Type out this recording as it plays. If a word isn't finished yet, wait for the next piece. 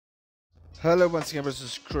Hello once again, this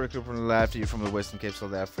is Kuriko from live to you from the Western Cape,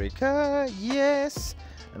 South Africa. Yes!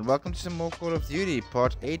 And welcome to some more Call of Duty,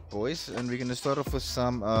 part 8, boys. And we're gonna start off with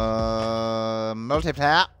some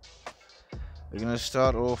multiplayer. We're gonna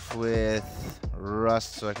start off with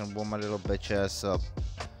Rust so I can warm my little bitch ass up.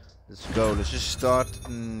 Let's go, let's just start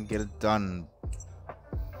and get it done.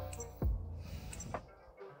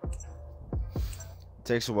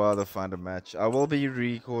 Takes a while to find a match. I will be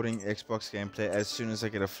recording Xbox gameplay as soon as I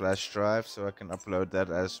get a flash drive, so I can upload that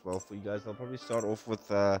as well for you guys. I'll probably start off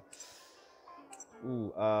with I'm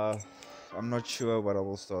not sure what I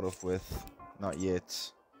will start off with. Not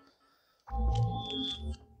yet.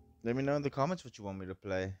 Let me know in the comments what you want me to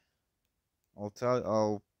play. We'll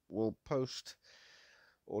post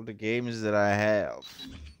all the games that I have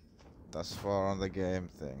thus far on the game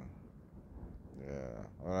thing. Yeah,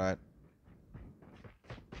 alright.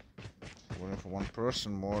 Waiting for one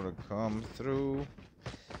person more to come through.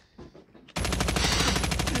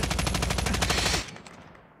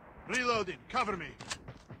 Reloading, cover me.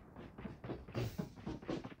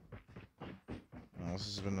 Well, this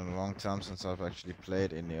has been a long time since I've actually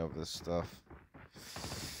played any of this stuff.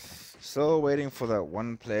 Still waiting for that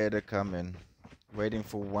one player to come in. Waiting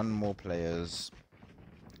for one more players.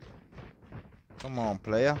 Come on,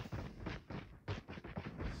 player.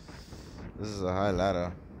 This is a high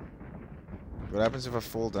ladder. What happens if I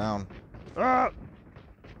fall down? Ah!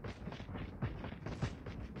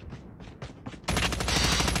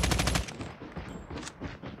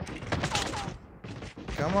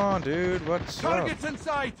 Come on, dude. What's up? Targets in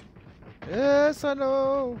sight. Yes, I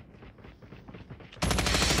know.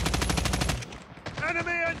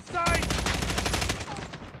 Enemy in sight.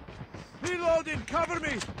 Reloading, cover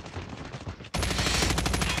me.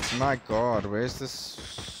 My God, where's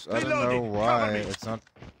this? I don't know why it's not.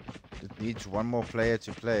 It needs one more player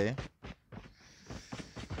to play.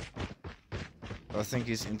 I think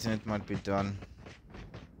his internet might be done.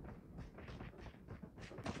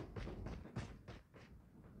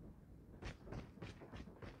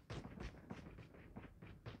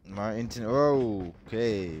 My internet. Oh,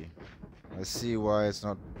 okay. I see why it's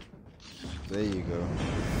not. There you go.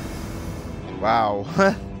 Wow.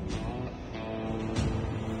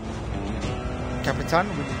 Capitan,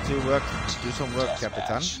 we need to do some work,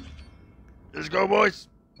 Capitan. Let's go, boys!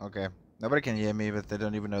 Okay. Nobody can hear me, but they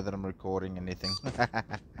don't even know that I'm recording anything.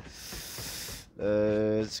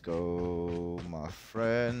 Let's go, my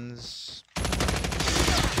friends.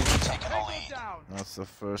 That's the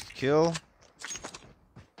first kill.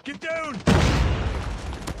 Get down!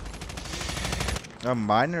 A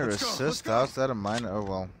minor assist? How's that a minor? Oh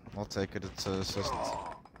well, I'll take it. It's an assist.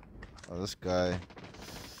 Oh, this guy.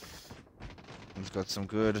 He's got some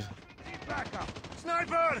good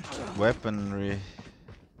Sniper! weaponry.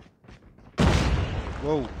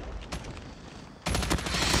 Whoa.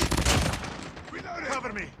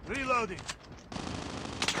 Cover me. Reloading.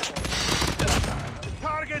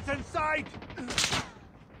 Targets in sight.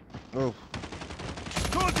 Oh.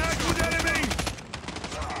 Contact with enemy.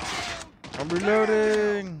 I'm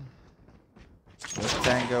reloading. There's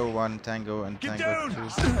Tango 1, Tango, and Get Tango down.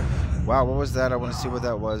 2. Wow, what was that? I want to see what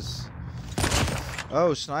that was.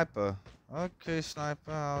 Oh, sniper. Okay,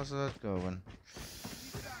 sniper, how's that going?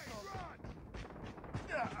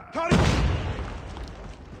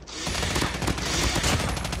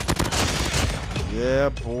 Yeah,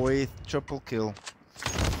 boy, triple kill.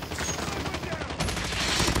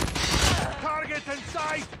 Target in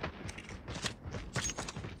sight.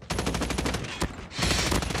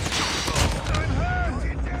 I'm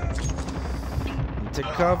hurt. To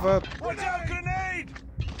cover. Watch out, grenade.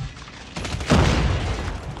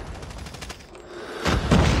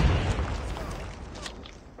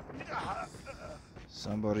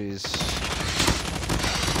 Somebody's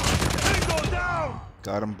Tango down.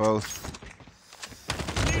 got them both.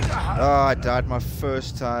 Oh, I died my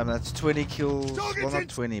first time. That's 20 kills. Well, not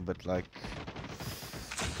 20, but like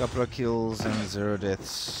a couple of kills and 0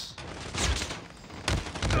 deaths.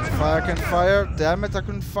 Can fire. Damn it, I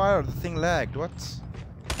couldn't fire. The thing lagged. What?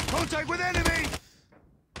 Contact with enemy.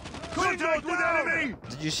 Contact with enemy.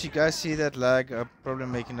 Did you guys see that lag? I'm probably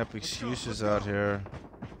making up excuses out here.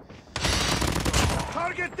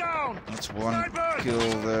 Target down. That's one Sniper.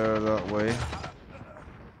 kill there that way.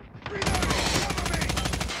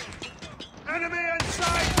 Enemy in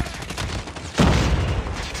sight!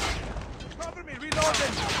 Cover me,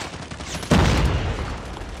 reloading!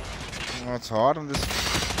 Oh, it's hard on this.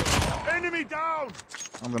 Enemy down!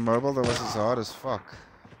 On the mobile, that was as hard as fuck.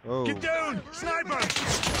 Oh. Get down! Sniper!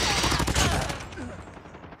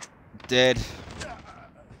 Dead.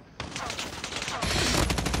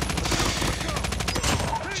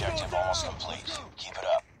 Objective almost complete. Keep it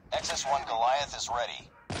up. XS-1 Goliath is ready.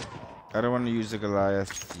 I don't want to use the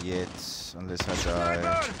Goliath yet, unless I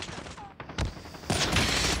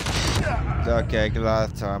die. Okay,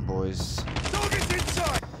 Goliath time, boys. Target's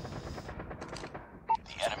inside!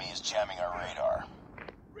 The enemy is jamming our radar.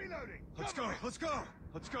 Reloading! Let's go, let's go!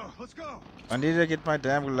 Let's go, let's go! I need to get my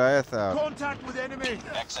damn Goliath out. Contact with enemy!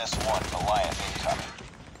 XS-1 Goliath incoming.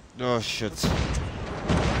 Oh shit.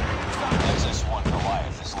 XS-1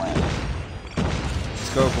 Goliath is landing.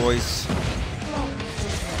 Let's go, boys.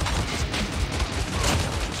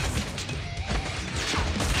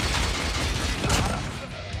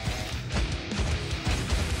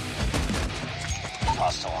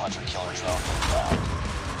 Hostile hunter-killer drone inbound.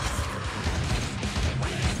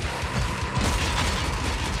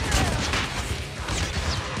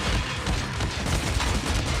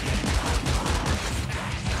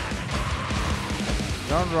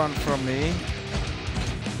 Don't run from me.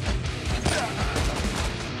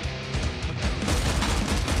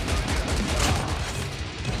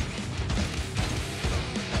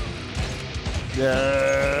 Yeah.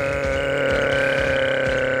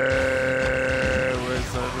 Where's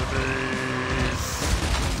the release?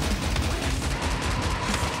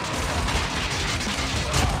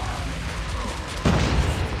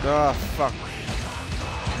 Oh fuck.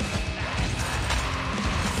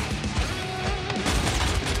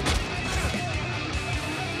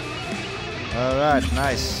 Alright,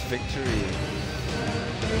 nice victory.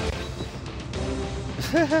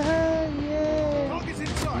 Yeah. Target's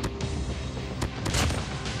inside!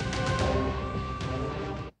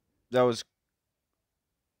 That was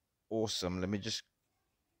awesome. Let me just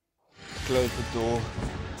close the door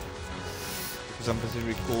because I'm busy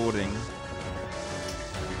recording.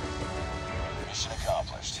 Mission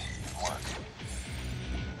accomplished. Good work.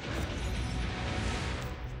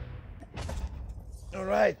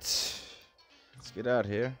 Alright. Let's get out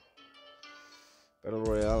here. Battle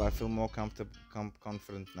Royale. I feel more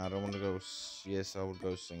confident now. I don't want to go. Yes, I would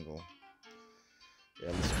go single.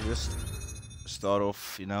 Yeah, let's just start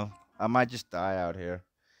off, you know. I might just die out here.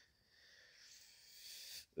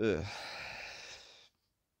 Ugh.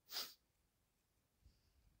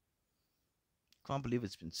 Can't believe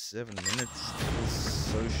it's been 7 minutes. It's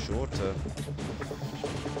so shorter.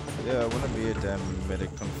 Yeah, I want to be a damn medic.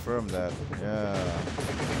 Confirm that. Yeah.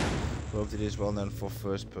 Call of Duty is well known for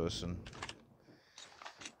first person.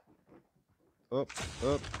 Up,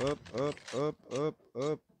 up, up, up, up, up,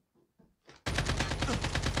 up.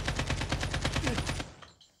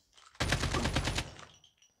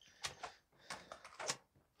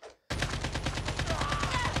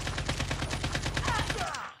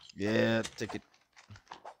 Yeah, take it.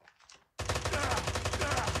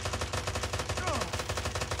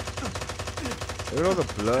 Look at all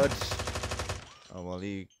the blood. Oh well,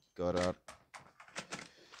 he got out.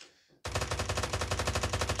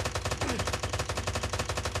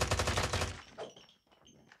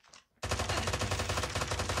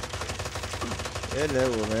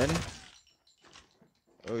 Hello, woman.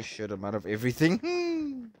 Oh shit, I'm out of everything.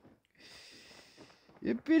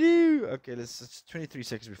 Yippee-doo. Okay, it's 23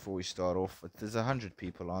 seconds before we start off. There's 100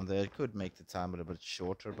 people on there. It could make the time a little bit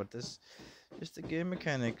shorter, but this just the game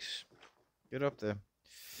mechanics. Get up there.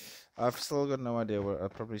 I've still got no idea where. I'll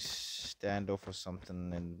probably stand off or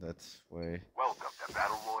something in that way. Welcome to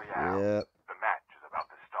Battle Royale. Yeah. The match is about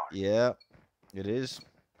to start. Yeah, it is.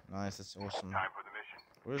 Nice, that's awesome. Time for the mission.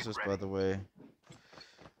 Where is this, by the way?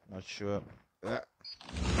 Not sure.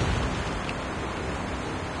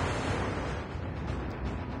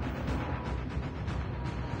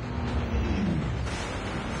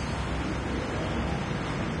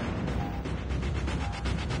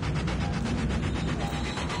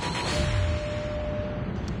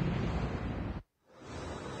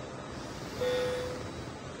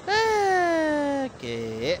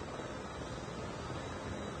 Okay.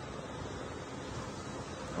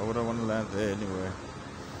 Why would I want to land there anyway?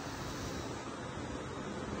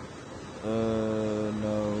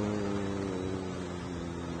 No.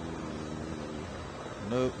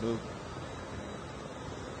 Nope, nope.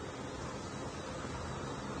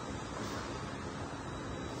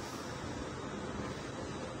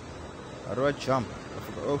 How do I jump? I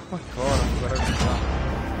forgot. Oh my god, I forgot how to jump.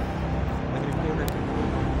 I recorded.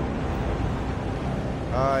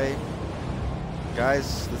 Hi.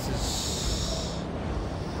 Guys, this is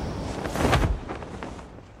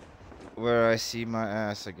where I see my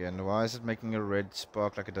ass again. Why is it making a red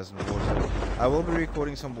spark like it does in Warzone? I will be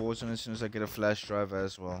recording some Warzone as soon as I get a flash drive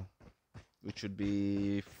as well, which would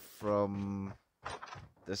be from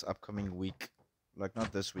this upcoming week. Like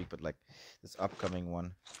not this week, but like this upcoming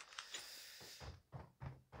one.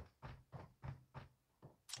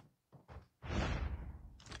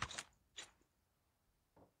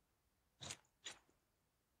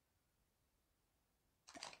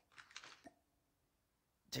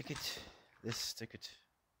 Take it. This, take it.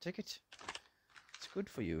 Take it. It's good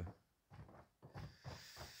for you.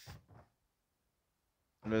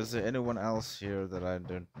 Is there anyone else here that I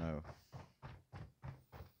don't know?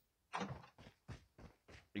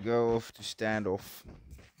 You go off to standoff.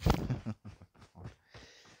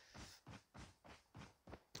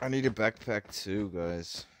 I need a backpack too,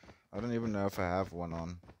 guys. I don't even know if I have one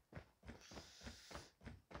on.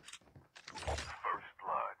 First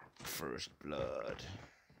blood. First blood.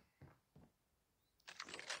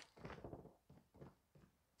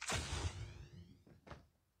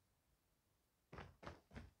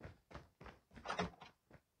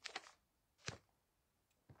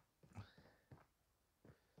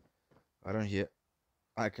 I don't hear.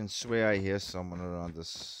 I can swear I hear someone around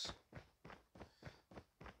this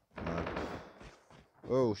map.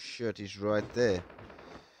 Oh shit, he's right there.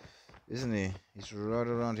 Isn't he? He's right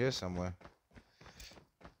around here somewhere.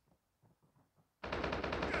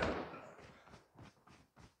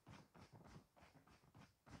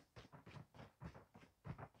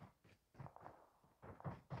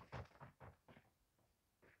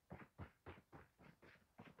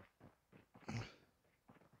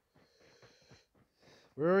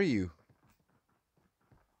 Where are you?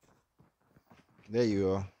 There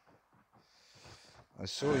you are. I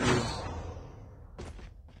saw you.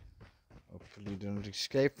 Hopefully you don't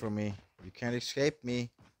escape from me. You can't escape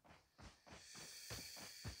me.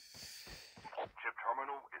 Chip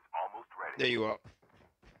terminal is almost ready. There you are.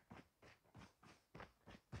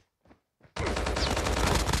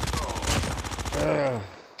 Ugh.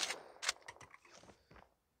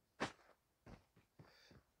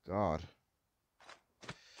 God.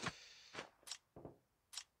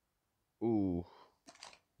 Ooh.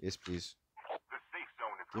 Yes, please. The safe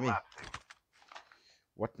zone is Gimme. collapsing.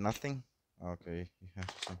 What? Nothing? Okay, you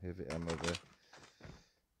have some heavy ammo there.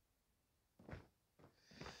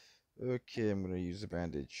 Okay, I'm gonna use a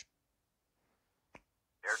bandage.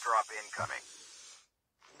 Airdrop incoming.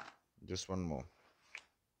 Just one more.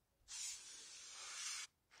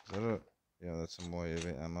 Is that a... Yeah, that's some more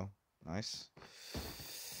heavy ammo. Nice.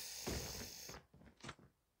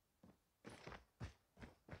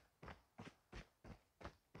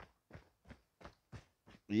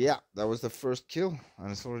 Yeah, that was the first kill, and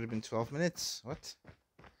it's already been 12 minutes. What?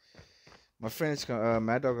 My friend is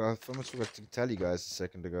Mad Dog. I almost forgot to tell you guys a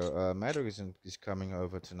second ago. Mad Dog is coming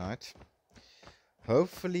over tonight.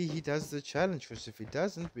 Hopefully he does the challenge for us. If he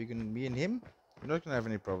doesn't, me and him, we're not gonna have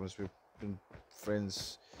any problems. We've been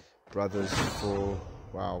friends, brothers for...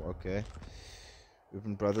 Wow, okay. We've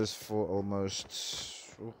been brothers for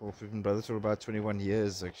almost... Oh, we've been brothers for about 21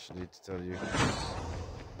 years, actually, to tell you.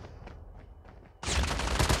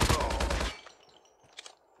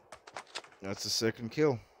 That's the second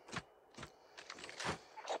kill.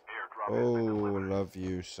 Oh, love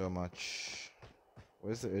you so much.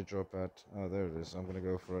 Where's the airdrop at? Oh, there it is. I'm gonna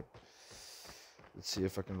go for it. Let's see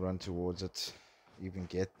if I can run towards it. Even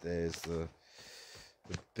get there is the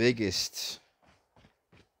biggest.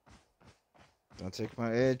 Don't take my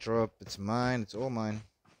airdrop. It's mine. It's all mine.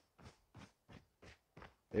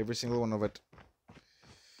 Every single one of it.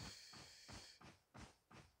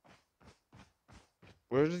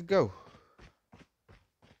 Where did it go?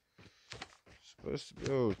 Supposed to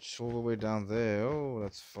be, oh, it's all the way down there. Oh,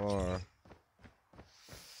 that's far.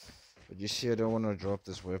 But you see, I don't want to drop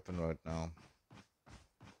this weapon right now.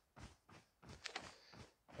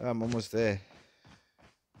 I'm almost there.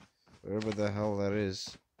 Wherever the hell that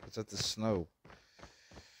is. It's at the snow.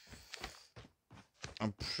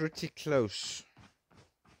 I'm pretty close.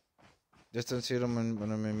 Just don't see it on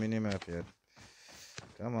my mini-map yet.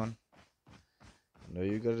 Come on. I know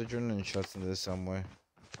you got adrenaline shots in there somewhere.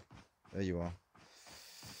 There you are.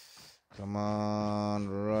 Come on,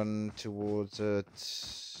 run towards it.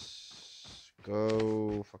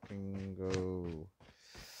 Go, fucking go.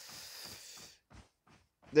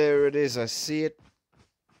 There it is, I see it.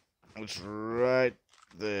 It's right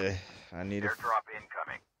there. I need Airdrop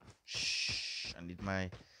incoming. Shh, I need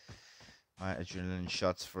my adrenaline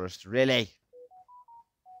shots first. Really?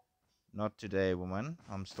 Not today, woman.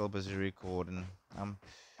 I'm still busy recording.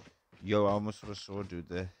 Yo, I almost saw a sword dude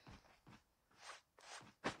there.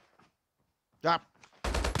 Stop.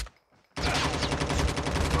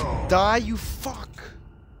 Die, you fuck!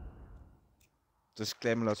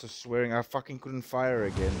 Disclaimer, lots of swearing. I fucking couldn't fire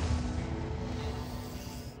again.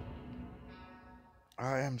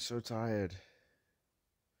 I am so tired.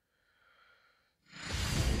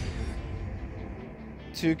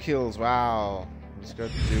 2 kills, wow. Let's go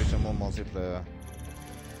do some more multiplayer.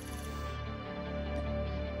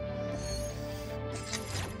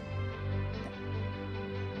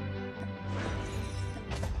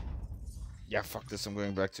 Yeah, fuck this. I'm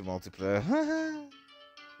going back to multiplayer.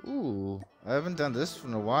 Ooh, I haven't done this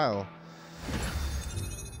in a while.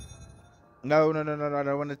 No, no, no, no, no. I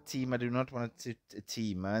don't want a team. I do not want a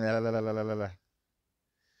team. La, la, la, la, la, la, la.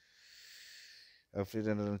 Hopefully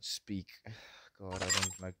they don't speak. God, I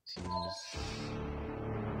don't like teams.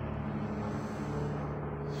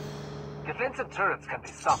 Defensive turrets can be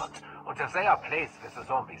summoned until they are placed as the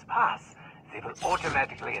zombies pass. They will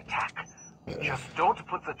automatically attack. Just don't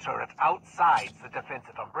put the turret outside the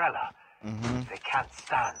defensive umbrella. They can't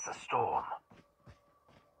stand the storm.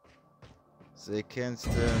 They can't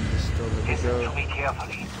stand the storm. Listen to me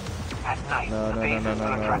carefully. At night, the bases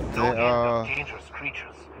will attract no dangerous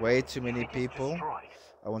creatures. Way too many people.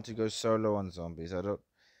 I want to go solo on zombies. I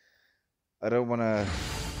don't want to.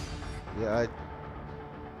 Yeah,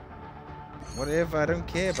 whatever. I don't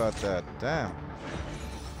care about that. Damn.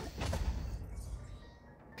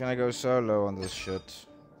 Can I go solo on this shit?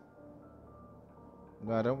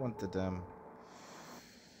 No, I don't want the damn.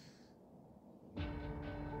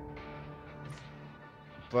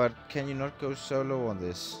 But can you not go solo on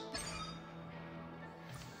this?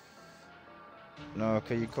 No,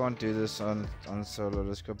 okay, you can't do this on solo.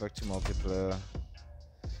 Let's go back to multiplayer.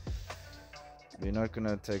 We're not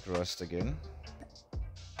gonna take Rust again.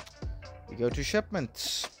 We go to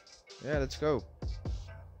shipments. Yeah, let's go.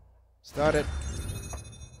 Start it.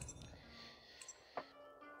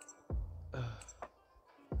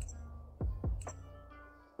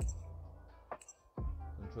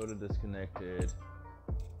 Controller disconnected.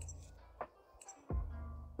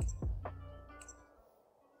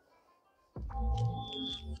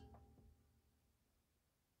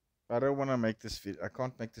 I don't want to make this video. I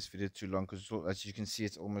can't make this video too long because, as you can see,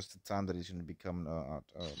 it's almost the time that he's going to be coming out.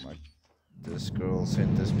 Oh my! This girl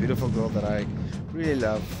sent this beautiful girl that I really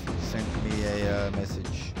love sent me a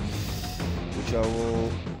message, which I will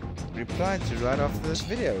reply to right after this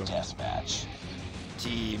video. Deathmatch.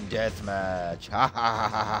 Team deathmatch. Ha ha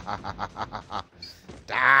ha ha ha ha ha.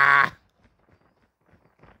 Da!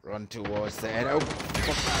 Run towards the end. Oh,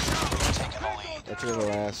 fuck. Taking the lead. That's a little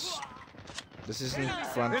ass. This isn't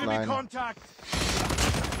front Enemy line. contact!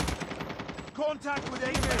 Contact with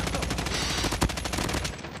enemy!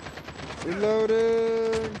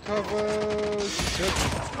 Reloading! Cover! Shit!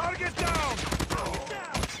 Target down!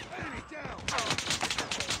 Enemy down!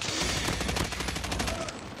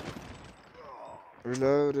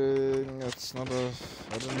 Reloading! That's not a...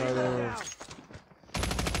 I don't know the...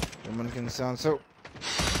 Woman can sound so...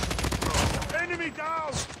 Enemy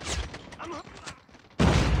down!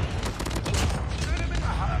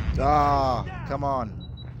 Ah! Come on!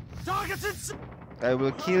 Targets in... I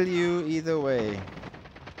will kill you either way.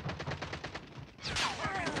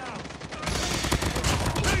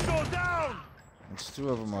 Bingo down! It's two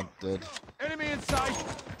of them are dead. Enemy in sight!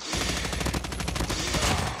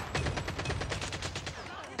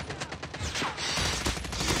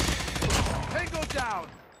 Bingo down!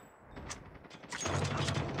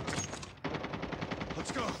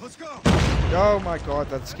 Let's go, let's go! Oh my god,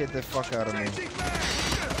 that scared the fuck out of me.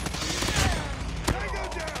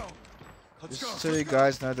 Just so you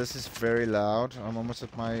guys know, this is very loud. I'm almost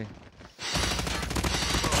at my...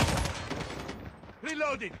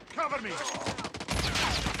 Reloading! Cover me!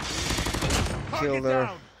 Kill there.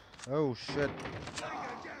 Oh shit.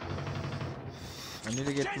 I need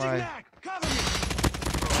to get my... Cover me!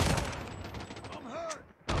 I'm hurt!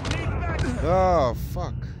 Oh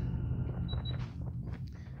fuck.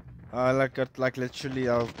 Like literally,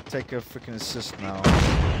 I'll take a freaking assist now.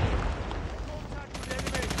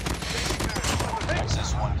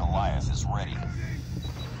 XS-1 Goliath is ready.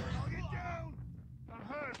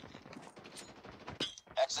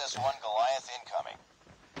 XS-1 Goliath incoming.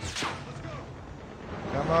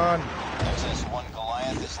 Come on. XS-1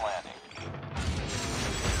 Goliath is landing.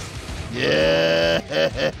 Yeah.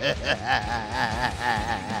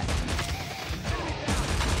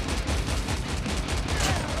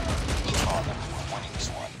 Oh, we're winning this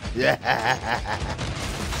one. Yeah.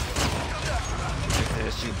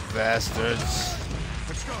 There's you bastards.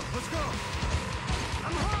 Let's go, let's go!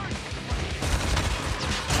 I'm hurt!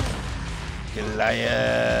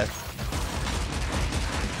 Goliath.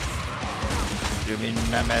 You mean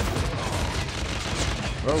mammoth?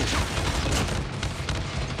 Bro.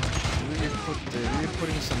 Really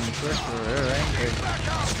putting some pressure there, ain't they?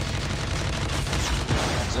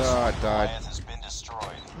 Oh, I died. Goliath has been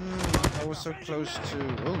destroyed. I was so close to...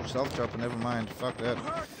 Oh, stealth chopper, never mind. Fuck that.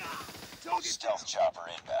 Stealth chopper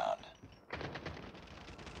inbound.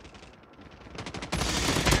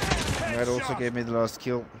 That also gave me the last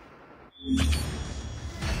kill.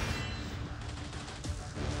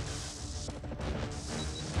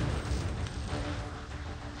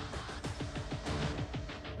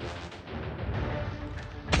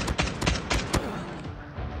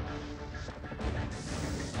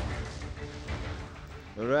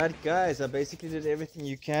 Alright guys, I basically did everything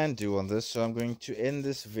you can do on this, so I'm going to end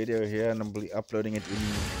this video here and I'm uploading it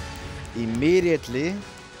immediately.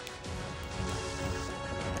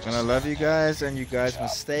 And I love you guys, and you guys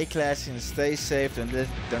must stay classy and stay safe, and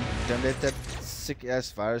don't let that sick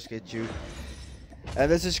ass virus get you.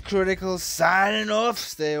 And this is Critical signing off.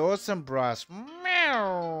 Stay awesome, bros.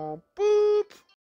 Meow. Boop.